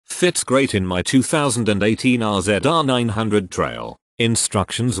fits great in my 2018 RZR900 trail.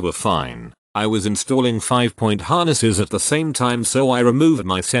 Instructions were fine. I was installing 5-point harnesses at the same time, so I removed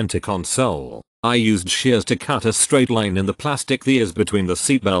my center console. I used shears to cut a straight line in the plastic ears between the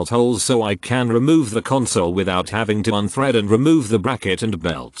seatbelt holes so I can remove the console without having to unthread and remove the bracket and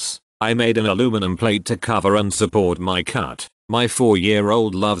belts. I made an aluminum plate to cover and support my cut. My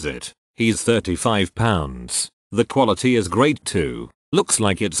 4-year-old loves it. He's 35 pounds. The quality is great too. Looks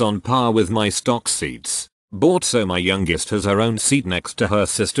like it's on par with my stock seats. Bought so my youngest has her own seat next to her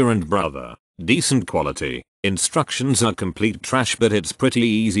sister and brother. Decent quality. Instructions are complete trash, but it's pretty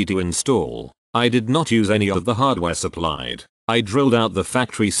easy to install. I did not use any of the hardware supplied. I drilled out the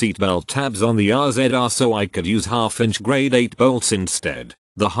factory seatbelt tabs on the RZR so I could use 1/2-inch grade 8 bolts instead.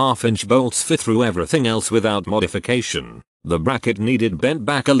 The 1/2-inch bolts fit through everything else without modification. The bracket needed bent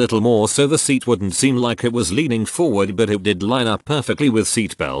back a little more so the seat wouldn't seem like it was leaning forward, but it did line up perfectly with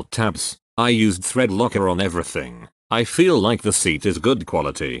seatbelt tabs. I used thread locker on everything. I feel like the seat is good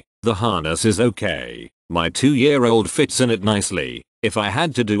quality. The harness is okay. My 2-year-old fits in it nicely. If I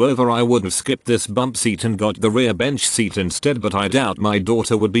had to do over, I would have skipped this bump seat and got the rear bench seat instead, but I doubt my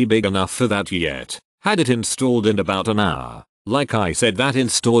daughter would be big enough for that yet. Had it installed in about an hour. Like I said, that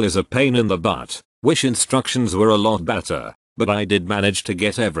install is a pain in the butt. Wish instructions were a lot better, but I did manage to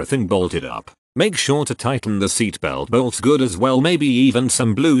get everything bolted up. Make sure to tighten the seatbelt bolts good as well, maybe even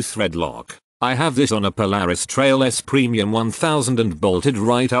some blue thread lock. I have this on a Polaris Trail S Premium 1000 and bolted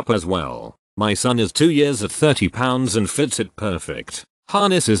right up as well. My son is 2 years at 30 pounds and fits it perfect.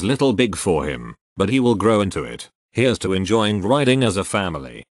 Harness is little big for him, but he will grow into it. Here's to enjoying riding as a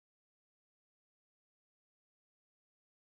family.